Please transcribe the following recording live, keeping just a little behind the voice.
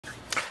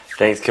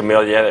Thanks,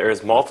 Camille. Yeah, there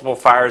is multiple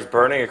fires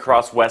burning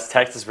across West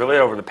Texas really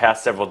over the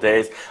past several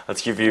days. Let's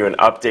give you an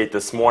update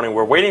this morning.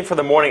 We're waiting for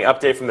the morning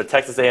update from the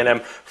Texas A&M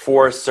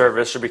Forest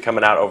Service. Should be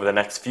coming out over the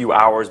next few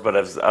hours, but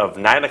as of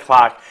 9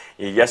 o'clock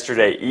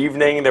yesterday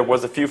evening, there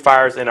was a few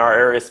fires in our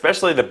area,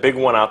 especially the big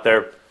one out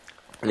there,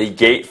 the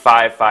Gate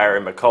 5 fire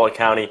in McCulloch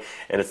County,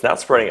 and it's now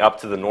spreading up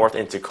to the north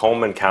into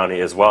Coleman County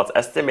as well. It's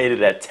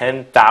estimated at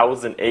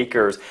 10,000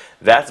 acres.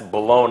 That's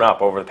blown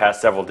up over the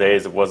past several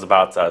days. It was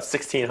about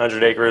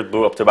 1,600 acres,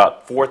 blew up to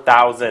about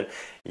 4,000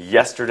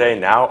 yesterday,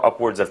 now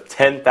upwards of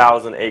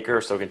 10,000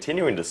 acres, so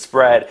continuing to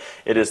spread.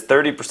 It is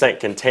 30%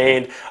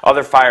 contained.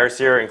 Other fires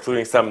here,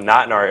 including some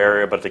not in our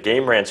area, but the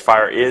Game Ranch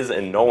fire is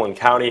in Nolan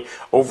County,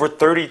 over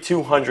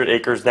 3,200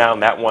 acres now,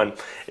 and that one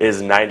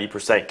is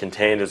 90%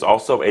 contained. There's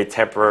also a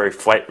temporary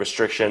flight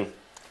restriction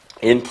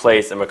in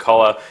place in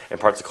McCulloch and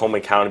parts of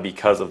Coleman County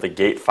because of the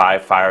Gate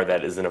 5 fire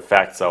that is in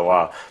effect.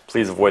 So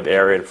please avoid the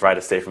area to provide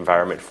a safe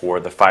environment for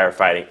the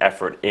firefighting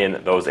effort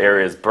in those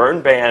areas.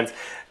 Burn bans.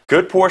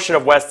 Good portion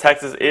of West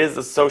Texas is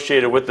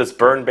associated with this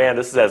burn ban.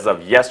 This is as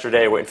of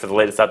yesterday, waiting for the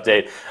latest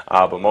update,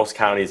 but most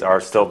counties are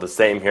still the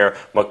same here.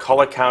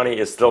 McCulloch County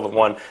is still the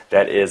one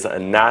that is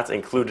not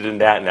included in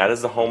that, and that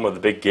is the home of the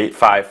big Gate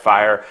 5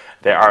 fire.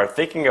 They are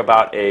thinking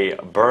about a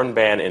burn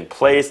ban in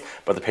place,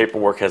 but the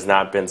paperwork has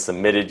not been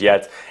submitted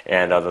yet,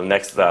 and the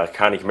next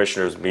county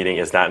commissioners meeting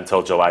is not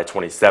until July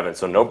 27th.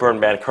 So no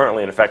burn ban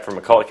currently in effect for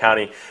McCulloch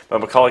County,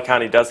 but McCulloch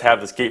County does have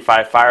this Gate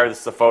 5 fire.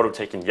 This is a photo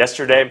taken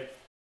yesterday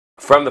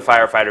from the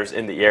firefighters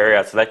in the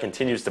area, so that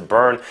continues to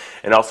burn.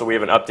 And also we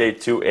have an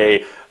update to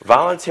a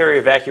voluntary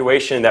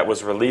evacuation that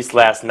was released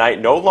last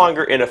night, no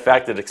longer in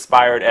effect. It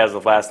expired as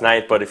of last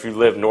night, but if you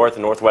live north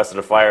and northwest of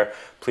the fire,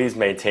 please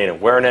maintain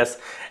awareness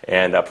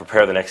and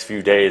prepare the next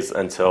few days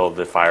until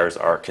the fires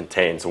are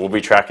contained. So we'll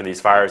be tracking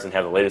these fires and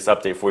have the latest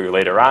update for you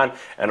later on,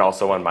 and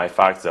also on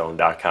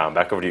myfoxzone.com.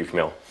 Back over to you,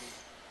 Camille.